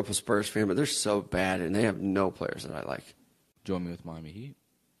 I grew up a Spurs fan, but they're so bad, and they have no players that I like. Join me with Miami Heat.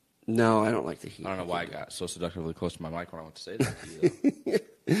 No, I don't like the Heat. I don't know why I got so seductively close to my mic when I went to say that to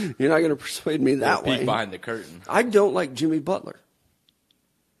you. You're not going to persuade me that way. Peek behind the curtain. I don't like Jimmy Butler.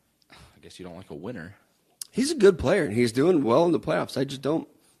 I guess you don't like a winner. He's a good player, and he's doing well in the playoffs. I just don't.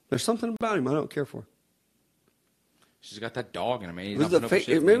 There's something about him I don't care for. She's got that dog in him. Maybe it was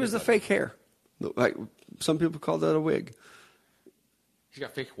the fake hair. Like some people call that a wig. He's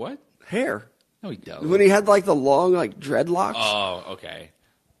got fake what? Hair. No, he doesn't. When he had like the long like dreadlocks. Oh, okay.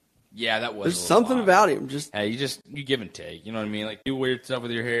 Yeah, that was. There's something wild. about him. Just hey, you give and take. You know what I mean? Like do weird stuff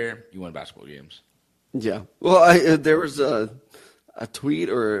with your hair. You win basketball games. Yeah. Well, there was a tweet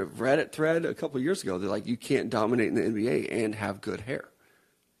or a Reddit thread a couple years ago that like you can't dominate in the NBA and have good hair.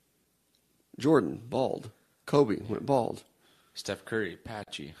 Jordan bald. Kobe went bald. Steph Curry,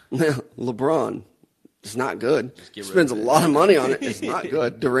 patchy. LeBron, it's not good. Spends a lot of money on it. It's not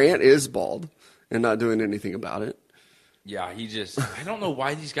good. Durant is bald and not doing anything about it. Yeah, I don't know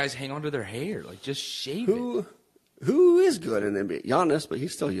why these guys hang on to their hair. Like, just shave it. Who is good in the NBA? Giannis, but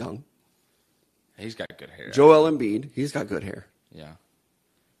he's still young. He's got good hair. Joel Embiid, he's got good hair. Yeah.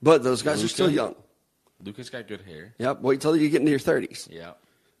 But those guys are still young. Luka's got good hair. Yep. Wait till you get into your 30s. Yeah.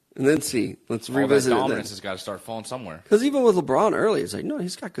 And then see. Let's all revisit that it. Dominance has got to start falling somewhere. Because even with LeBron early, it's like, no,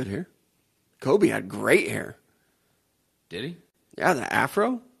 he's got good hair. Kobe had great hair. Did he? Yeah, the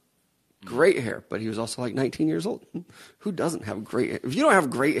afro. Great hair. But he was also like 19 years old. Who doesn't have great hair? If you don't have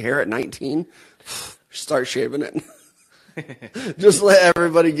great hair at 19, start shaving it. Just let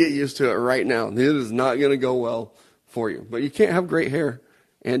everybody get used to it right now. It is not going to go well for you. But you can't have great hair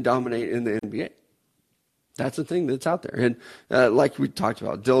and dominate in the NBA. That's the thing that's out there. And like we talked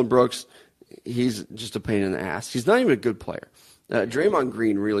about, Dylan Brooks, he's just a pain in the ass. He's not even a good player. Draymond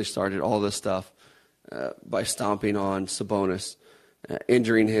Green really started all this stuff by stomping on Sabonis,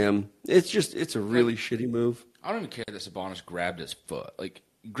 injuring him. It's a really shitty move. I don't even care that Sabonis grabbed his foot. Like,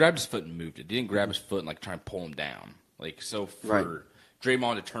 he grabbed his foot and moved it. He didn't grab his foot and, like, try and pull him down. Like, so for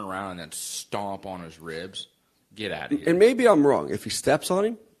Draymond to turn around and then stomp on his ribs, get out of here. And maybe I'm wrong. If he steps on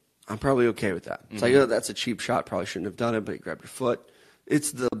him, I'm probably okay with that. It's like, oh, that's a cheap shot. Probably shouldn't have done it, but he grabbed your foot.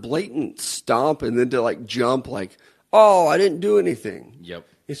 It's the blatant stomp and then to, like, jump like, oh, I didn't do anything. Yep.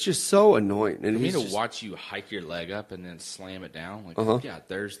 It's just so annoying. And I mean, to watch you hike your leg up and then slam it down, like, yeah,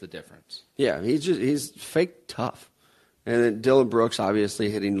 there's the difference. Yeah, he's fake tough. And then Dylan Brooks obviously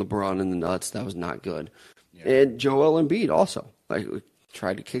hitting LeBron in the nuts. That was not good. Yeah. And Joel Embiid also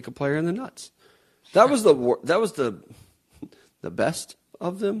tried to kick a player in the nuts. That was the best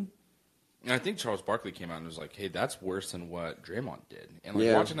of them. And I think Charles Barkley came out and was like, hey, that's worse than what Draymond did. And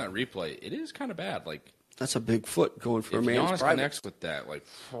like watching that replay, it is kind of bad. Like, that's a big foot going for a man's private. If Giannis connects with that, like,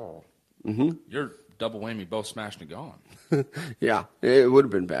 you're double whammy, both smashed and gone. Yeah, it would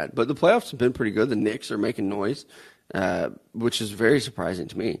have been bad. But the playoffs have been pretty good. The Knicks are making noise, which is very surprising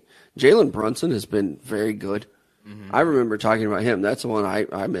to me. Jalen Brunson has been very good. Mm-hmm. I remember talking about him. That's the one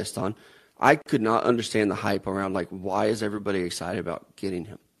I missed on. I could not understand the hype around, like, why is everybody excited about getting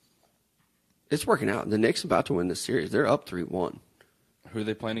him? It's working out. The Knicks about to win this series. They're up 3-1. Who are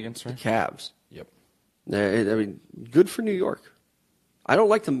they playing against, right? The Cavs. Yep. I mean, good for New York. I don't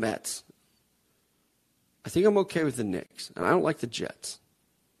like the Mets. I think I'm okay with the Knicks, and I don't like the Jets.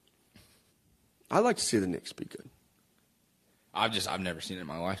 I'd like to see the Knicks be good. I've never seen it in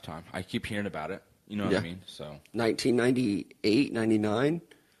my lifetime. I keep hearing about it. You know what I mean? So 1998, 99.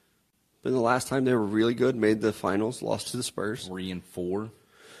 Been the last time they were really good, made the finals, lost to the Spurs. 3 and 4.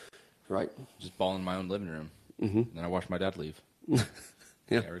 Right. Just balling in my own living room. Mm-hmm. Then I watched my dad leave. Yeah.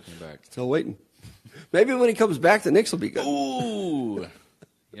 Never came back. Still waiting. Maybe when he comes back, the Knicks will be good. Ooh.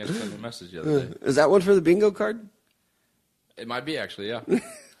 He had to send me a message the other day. Is that one for the bingo card? It might be, actually, yeah.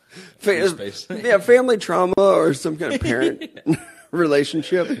 Family trauma or some kind of parent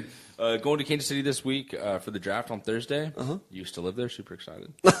relationship. Going to Kansas City this week for the draft on Thursday. Used to live there. Super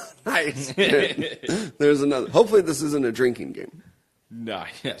excited. Nice. There's another. Hopefully this isn't a drinking game. Nah,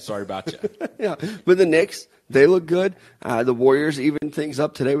 yeah, sorry about you. Yeah, but the Knicks, they look good. The Warriors even things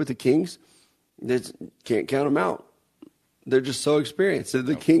up today with the Kings. They can't count them out. They're just so experienced.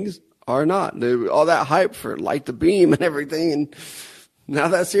 The Kings are not. All that hype for light the beam and everything, and now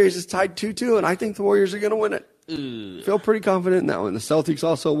that series is tied 2-2, and I think the Warriors are going to win it. Feel pretty confident in that one. The Celtics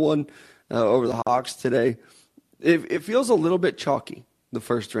also won over the Hawks today. It feels a little bit chalky, the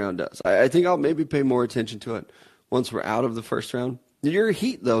first round does. I think I'll maybe pay more attention to it once we're out of the first round. Your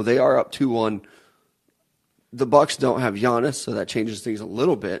Heat, though, they are up 2-1 the Bucks don't have Giannis, so that changes things a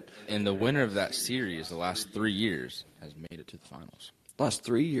little bit. And the winner of that series, the last 3 years, has made it to the finals. Last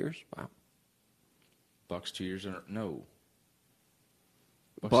 3 years? Wow. Bucks 2 years in no.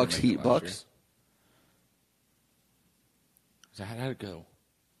 Bucks, Heat, Bucks. How did it go?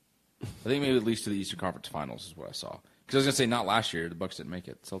 I think maybe at least to the Eastern Conference Finals is what I saw. Because I was going to say not last year. The Bucks didn't make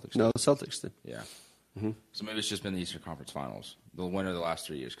it. Celtics did. No, the Celtics did. Yeah. Mm-hmm. So maybe it's just been the Eastern Conference Finals. The winner of the last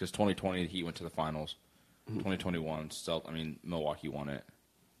 3 years. Because 2020, the Heat went to the finals. 2021, Milwaukee won it.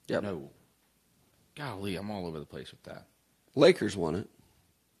 Yep. No. Golly, I'm all over the place with that. Lakers won it.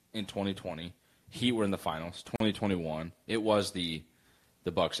 In 2020. Heat were in the finals. 2021, it was the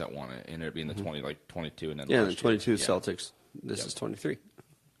Bucks that won it. Ended up being the 22. And then the 22 Celtics. This is 23.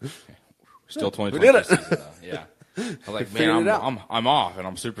 Still 2020. We did it. Season, yeah. I was like, man, I'm off, and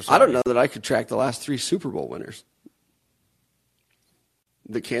I'm super sorry. I don't know that I could track the last 3 Super Bowl winners.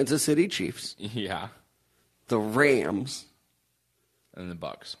 The Kansas City Chiefs. Yeah. The Rams. And the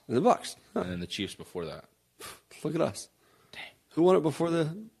Bucks. And the Bucks. Huh. And then the Chiefs before that. Look at us. Dang. Who won it before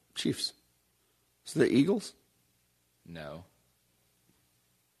the Chiefs? Was it the Eagles? No.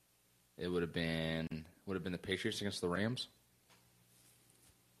 It would have been the Patriots against the Rams.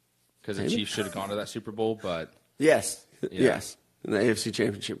 Because the Chiefs should have gone to that Super Bowl, but yes, yeah. Yes, in the AFC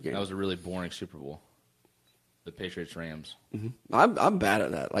Championship game. That was a really boring Super Bowl. The Patriots Rams. Mm-hmm. I'm bad at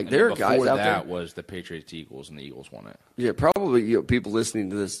that. Like and there are guys out there. That was the Patriots Eagles, and the Eagles won it. Yeah, probably people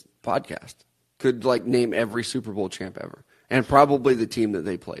listening to this podcast could name every Super Bowl champ ever, and probably the team that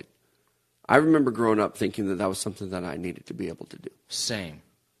they played. I remember growing up thinking that was something that I needed to be able to do. Same.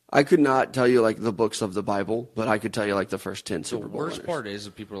 I could not tell you the books of the Bible, but I could tell you the first 10 Super Bowl winners. The worst part is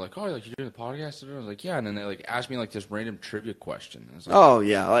that people are like, "Oh, you're doing the podcast?" I was like, "Yeah," and then they ask me this random trivia question. I was like, oh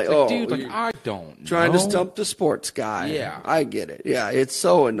yeah, dude, I don't trying know. to stump the sports guy. Yeah, I get it. Yeah, it's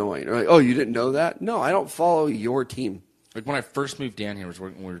so annoying. Like, oh, you didn't know that? No, I don't follow your team. Like when I first moved down here,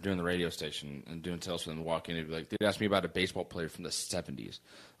 when we were doing the radio station and doing sales for them, walk in and be like, they'd ask me about a baseball player from the 70s.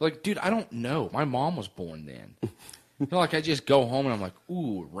 Like, dude, I don't know. My mom was born then. I just go home and I'm like,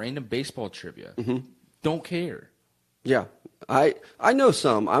 ooh, random baseball trivia. Mm-hmm. Don't care. Yeah, I know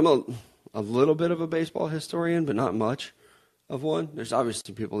some. I'm a little bit of a baseball historian, but not much of one. There's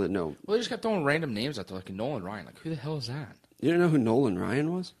obviously people that know. Well, they just kept throwing random names out there, like Nolan Ryan. Like, who the hell is that? You didn't know who Nolan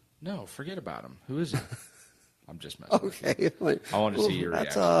Ryan was? No, forget about him. Who is he? I'm just messing okay. with you. I want to see your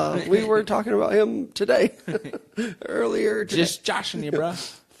reaction. We were talking about him today, earlier today. Just joshing you, bro.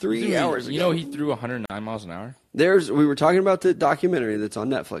 3 hours ago. You know he threw 109 miles an hour? We were talking about the documentary that's on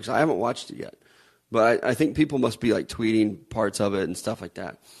Netflix. I haven't watched it yet. But I think people must be tweeting parts of it and stuff like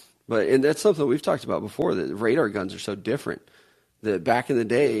that. And that's something we've talked about before, that radar guns are so different. That back in the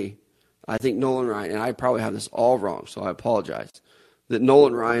day, I think Nolan Ryan, and I probably have this all wrong, so I apologize, that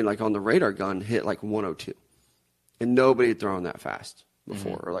Nolan Ryan, on the radar gun, hit 102. And nobody had thrown that fast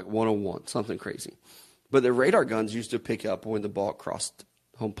before, or 101, something crazy. But the radar guns used to pick up when the ball crossed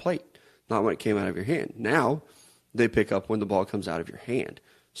home plate, not when it came out of your hand. Now, they pick up when the ball comes out of your hand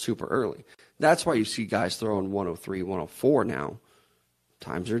super early. That's why you see guys throwing 103, 104 now.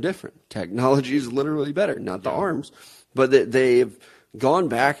 Times are different. Technology is literally better, not the arms. But they've gone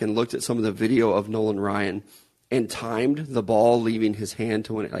back and looked at some of the video of Nolan Ryan and timed the ball leaving his hand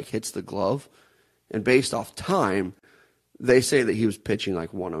to when it hits the glove. And based off time, they say that he was pitching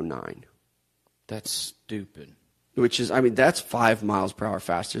 109. That's stupid. Which is, that's 5 miles per hour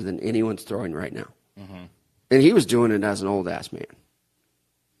faster than anyone's throwing right now. Mm-hmm. And he was doing it as an old-ass man.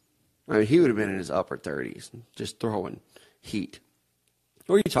 He would have been in his upper 30s, just throwing heat.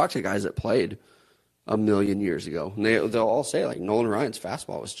 Or you talk to guys that played a million years ago, and they'll all say, Nolan Ryan's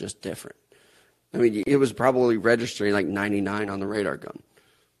fastball was just different. It was probably registering 99 on the radar gun.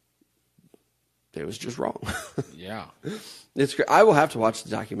 It was just wrong. Yeah. It's great. I will have to watch the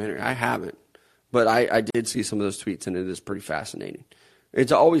documentary. I haven't. But I did see some of those tweets, and it is pretty fascinating. And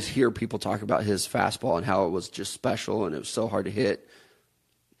to always hear people talk about his fastball and how it was just special and it was so hard to hit.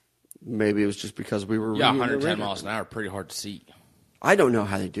 Maybe it was just because we were 110 miles an hour, pretty hard to see. I don't know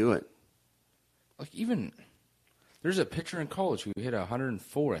how they do it. There's a pitcher in college who hit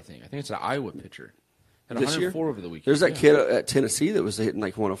 104, I think. I think it's an Iowa pitcher. Hit This 104 year? over the weekend. There's that kid at Tennessee that was hitting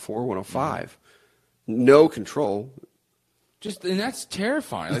 104, 105. Mm-hmm. No control. And that's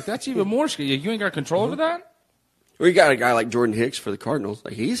terrifying. That's even more scary. You ain't got control over that? We got a guy like Jordan Hicks for the Cardinals.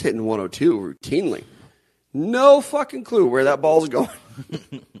 He's hitting 102 routinely. No fucking clue where that ball's going.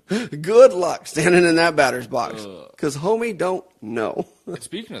 Good luck standing in that batter's box. Because homie don't know. And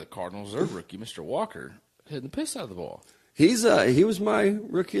speaking of the Cardinals, their rookie, Mr. Walker, hitting the piss out of the ball. He was my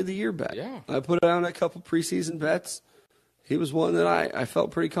Rookie of the Year bet. Yeah. I put out a couple preseason bets. He was one that I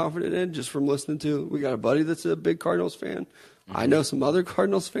felt pretty confident in just from listening to. We got a buddy that's a big Cardinals fan. I know some other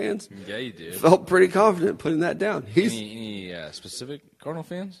Cardinals fans. Yeah, you do. Felt pretty confident putting that down. Any specific Cardinal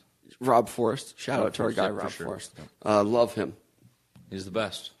fans? Rob Forrest. Shout out to our guy, Rob Forrest. Love him. He's the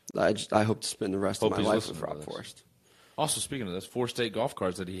best. I hope to spend the rest of my life with Rob Forrest. Also, speaking of this, 4 state golf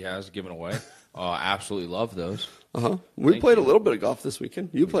cards that he has given away. Absolutely love those. We played a little bit of golf this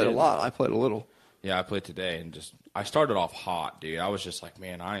weekend. You played a lot. I played a little. Yeah, I played today, and I started off hot, dude. I was just like,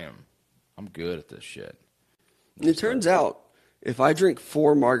 man, I'm good at this shit. It turns out, if I drink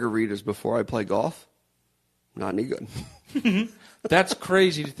 4 margaritas before I play golf, not any good. That's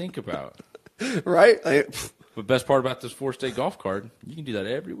crazy to think about. Right? The best part about this 4 state golf card, you can do that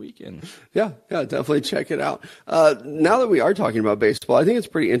every weekend. Yeah, definitely check it out. Now that we are talking about baseball, I think it's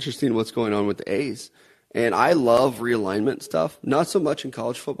pretty interesting what's going on with the A's. And I love realignment stuff, not so much in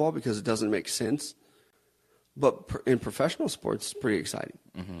college football because it doesn't make sense. But in professional sports, it's pretty exciting.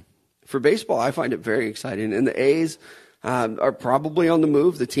 Mm-hmm. For baseball, I find it very exciting. And the A's are probably on the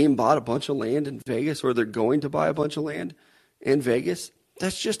move. The team bought a bunch of land in Vegas, or they're going to buy a bunch of land in Vegas.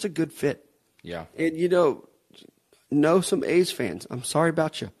 That's just a good fit. Yeah. And, know some A's fans. I'm sorry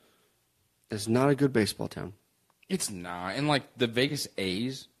about you. It's not a good baseball town. It's not. And, the Vegas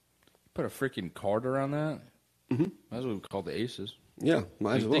A's, put a freaking card around that. Mm-hmm. Might as well call the Aces. Yeah,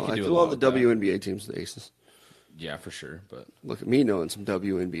 might as well. I love the WNBA teams, the Aces. Yeah, for sure. But look at me knowing some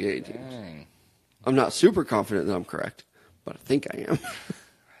WNBA teams. Dang. I'm not super confident that I'm correct, but I think I am.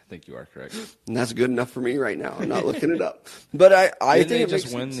 I think you are correct. And that's good enough for me right now. I'm not looking it up. But I think they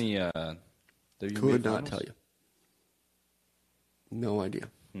just win the WNBA Could not tell you. No idea.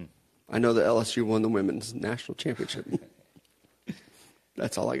 I know that LSU won the women's national championship.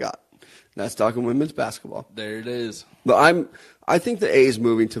 That's all I got. That's talking women's basketball. There it is. But I think the A's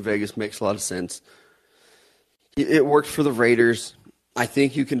moving to Vegas makes a lot of sense. It worked for the Raiders. I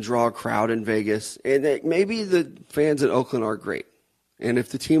think you can draw a crowd in Vegas. And maybe the fans in Oakland are great. And if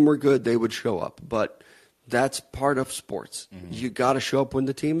the team were good, they would show up. But that's part of sports. Mm-hmm. You got to show up when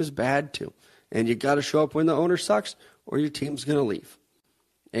the team is bad, too. And you got to show up when the owner sucks, or your team's going to leave.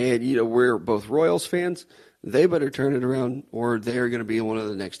 And, we're both Royals fans. They better turn it around, or they're going to be one of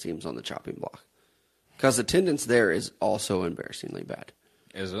the next teams on the chopping block. Because attendance there is also embarrassingly bad.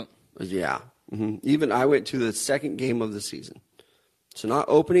 Is it? Yeah. Mm-hmm. Even I went to the second game of the season. So not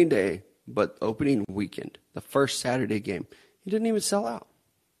opening day, but opening weekend. The first Saturday game. He didn't even sell out.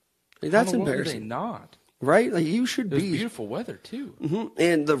 That's embarrassing. Not? Right? You should be. It was beautiful weather, too. Mm-hmm.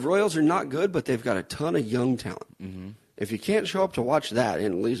 And the Royals are not good, but they've got a ton of young talent. Mm-hmm. If you can't show up to watch that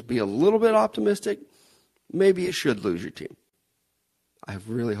and at least be a little bit optimistic, maybe it should lose your team. I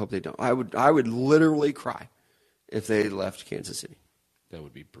really hope they don't. I would literally cry if they left Kansas City. That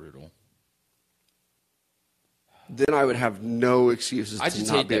would be brutal. Then I would have no excuses to not be a Cardinals fan. I just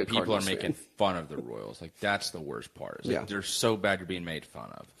hate that people are making fun of the Royals. That's the worst part. They're so bad you're being made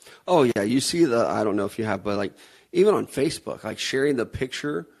fun of. Oh, yeah. You see I don't know if you have, but even on Facebook, sharing the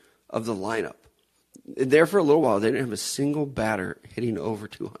picture of the lineup. There for a little while, they didn't have a single batter hitting over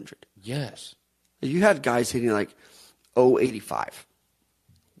 200. Yes. You had guys hitting 085.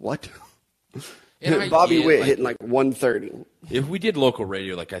 What? Bobby Witt hitting 130. If we did local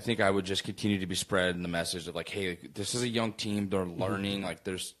radio, I think I would just continue to be spreading the message of hey, this is a young team. They're learning.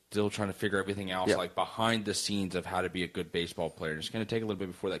 They're still trying to figure everything else. Yep. Behind the scenes of how to be a good baseball player. It's going to take a little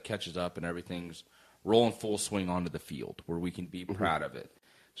bit before that catches up and everything's rolling full swing onto the field where we can be proud of it.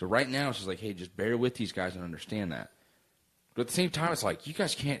 So right now it's just hey, just bear with these guys and understand that. But at the same time, it's you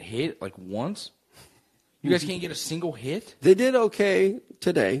guys can't hit once. You guys can't get a single hit. They did okay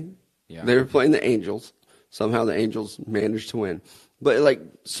today. Yeah. They were playing the Angels. Somehow the Angels managed to win. But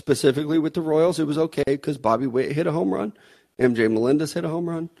specifically with the Royals, it was okay because Bobby Witt hit a home run, MJ Melendez hit a home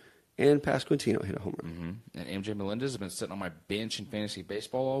run, and Pasquantino hit a home run. Mm-hmm. And MJ Melendez has been sitting on my bench in fantasy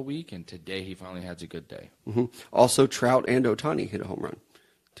baseball all week, and today he finally has a good day. Mm-hmm. Also, Trout and Ohtani hit a home run,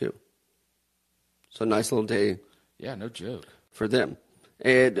 too. So nice little day. Yeah, no joke. For them.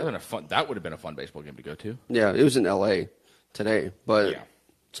 And that would have been a fun baseball game to go to. Yeah, it was in L.A. today. But yeah.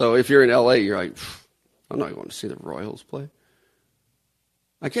 So if you're in L.A., you're I'm not going to see the Royals play.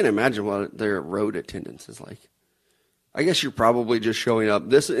 I can't imagine what their road attendance is like. I guess you're probably just showing up.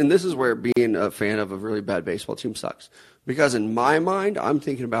 This is where being a fan of a really bad baseball team sucks. Because in my mind, I'm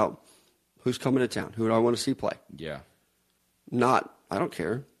thinking about who's coming to town. Who do I want to see play? Yeah. I don't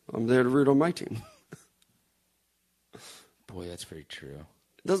care. I'm there to root on my team. Boy, that's very true.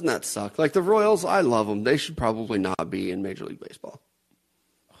 Doesn't that suck? The Royals, I love them. They should probably not be in Major League Baseball.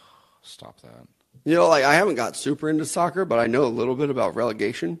 Stop that. I haven't got super into soccer, but I know a little bit about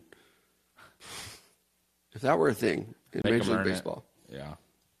relegation. If that were a thing, in Major League Baseball. Yeah.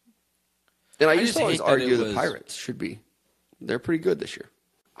 And I used to always argue the Pirates should be. They're pretty good this year.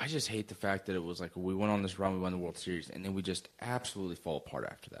 I just hate the fact that it was like we went on this run, we won the World Series, and then we just absolutely fall apart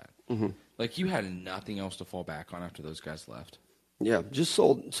after that. Mm-hmm. Like you had nothing else to fall back on after those guys left. Yeah, just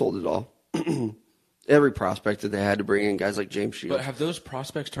sold it all. Every prospect that they had to bring in, guys like James Shields. But have those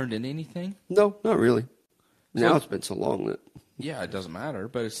prospects turned into anything? No, not really. Now it's been so long that... Yeah, it doesn't matter,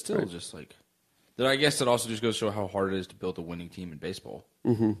 but it's still just like... That I guess it also just goes to show how hard it is to build a winning team in baseball.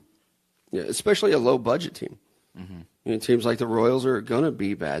 Mm-hmm. Yeah, especially a low-budget team. Mm-hmm. You know, teams like the Royals are going to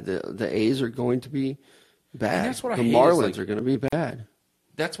be bad. The A's are going to be bad. And that's what the Marlins are going to be bad.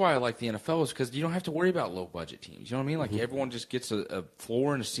 That's why I like the NFL is because you don't have to worry about low-budget teams. You know what I mean? Like everyone just gets a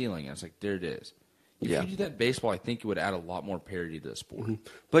floor and a ceiling, and it's like, there it is. If you do that in baseball, I think it would add a lot more parity to the sport. Mm-hmm.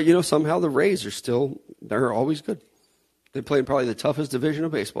 But, you know, somehow the Rays are they're always good. They play in probably the toughest division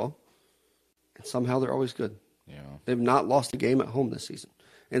of baseball, and somehow they're always good. Yeah. They've not lost a game at home this season.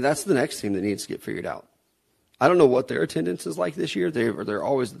 And that's the next team that needs to get figured out. I don't know what their attendance is like this year. They're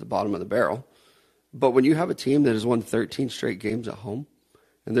always at the bottom of the barrel. But when you have a team that has won 13 straight games at home,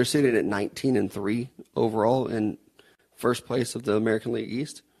 and they're sitting at 19-3 overall in first place of the American League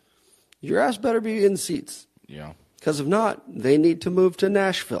East, your ass better be in seats. Yeah. Because if not, they need to move to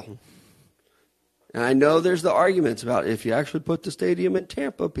Nashville. And I know there's the arguments about if you actually put the stadium in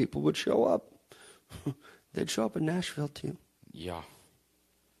Tampa, people would show up. They'd show up in Nashville, too. Yeah.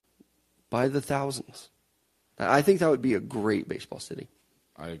 By the thousands. I think that would be a great baseball city.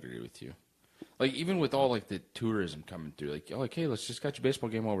 I agree with you. Like, even with all, like, the tourism coming through, like, hey, let's just got your baseball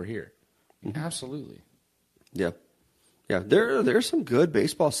game over here. Mm-hmm. Absolutely. Yeah. Yeah, there are some good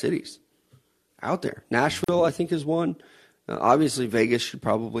baseball cities out there. Nashville, I think, is one. Obviously, Vegas should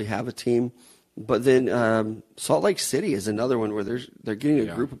probably have a team. But then Salt Lake City is another one where they're getting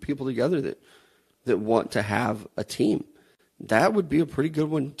a group of people together that want to have a team. That would be a pretty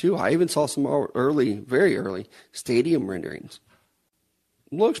good one, too. I even saw some very early stadium renderings.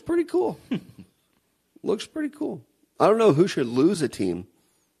 Looks pretty cool. Looks pretty cool. I don't know who should lose a team,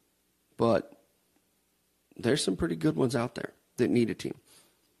 but there's some pretty good ones out there that need a team.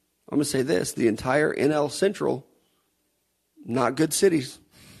 I'm going to say this. The entire NL Central, not good cities.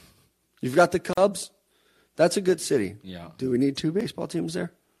 You've got the Cubs. That's a good city. Yeah. Do we need two baseball teams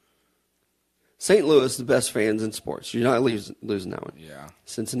there? St. Louis, the best fans in sports. You're not losing that one. Yeah.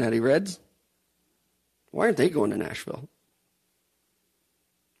 Cincinnati Reds. Why aren't they going to Nashville?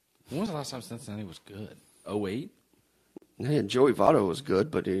 When was the last time Cincinnati was good? 08? Yeah, Joey Votto was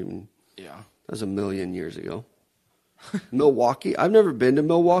good, but that was a million years ago. Milwaukee. I've never been to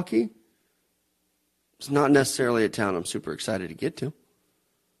Milwaukee. It's not necessarily a town I'm super excited to get to.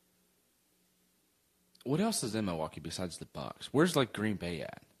 What else is in Milwaukee besides the Bucks? Where's, like, Green Bay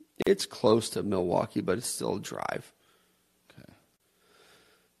at? It's close to Milwaukee, but it's still a drive. Okay.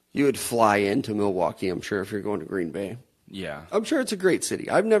 You would fly into Milwaukee, I'm sure, if you're going to Green Bay. Yeah. I'm sure it's a great city.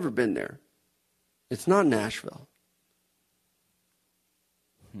 I've never been there. It's not Nashville.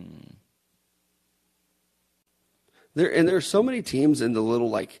 There are so many teams in the little,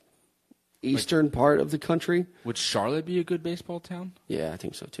 like, eastern part of the country. Would Charlotte be a good baseball town? Yeah, I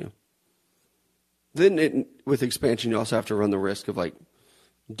think so, too. Then with expansion, you also have to run the risk of, like,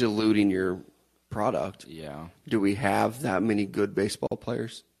 diluting your product. Yeah. Do we have that many good baseball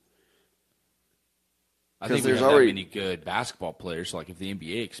players? I think there's already that many good basketball players. So, like, if the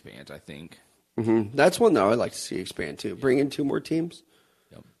NBA expands, I think. Mm-hmm. That's one that I would like to see expand, too. Bring in two more teams.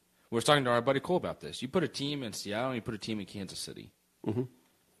 Yep. We were talking to our buddy Cole about this. You put a team in Seattle and you put a team in Kansas City. Mm-hmm.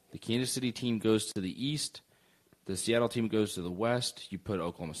 The Kansas City team goes to the east. The Seattle team goes to the west. You put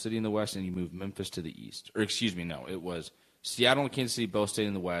Oklahoma City in the west, and you move Memphis to the east. Or, excuse me, no. It was Seattle and Kansas City both stayed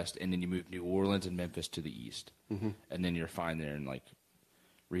in the west, and then you move New Orleans and Memphis to the east. Mm-hmm. And then you're fine there in, like,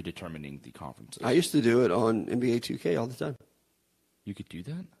 redetermining the conferences. I used to do it on NBA 2K all the time. You could do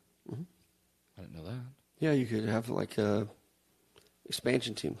that? Mm-hmm. I didn't know that. Yeah, you could have, like,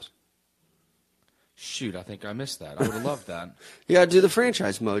 expansion teams. Shoot, I think I missed that. I would have loved that. Yeah, do the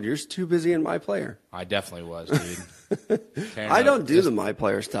franchise mode. You're too busy in My Player. I definitely was, dude. I don't do the My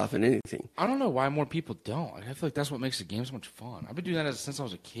Player stuff in anything. I don't know why more people don't. I feel like that's what makes the game so much fun. I've been doing that since I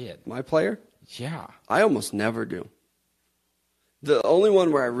was a kid. My Player? Yeah. I almost never do. The only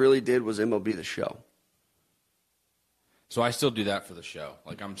one where I really did was MLB The Show. So I still do that for the show.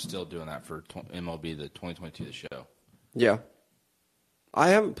 Like, I'm still doing that for MLB, the 2022 The Show. Yeah. I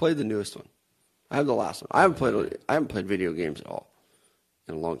haven't played the newest one. I have the last one. I haven't played video games at all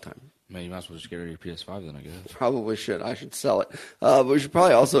in a long time. Man, you might as well just get rid of your PS5 then, I guess. Probably should. I should sell it. But we should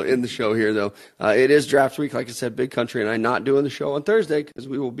probably also end the show here, though. It is draft week. Like I said, big country, and I'm not doing the show on Thursday because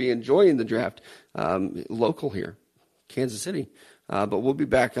we will be enjoying the draft local here. Kansas City. But we'll be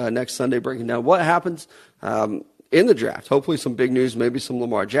back next Sunday breaking down what happens in the draft. Hopefully some big news, maybe some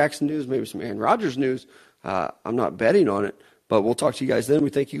Lamar Jackson news, maybe some Aaron Rodgers news. I'm not betting on it, but we'll talk to you guys then. We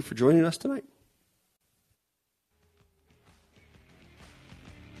thank you for joining us tonight.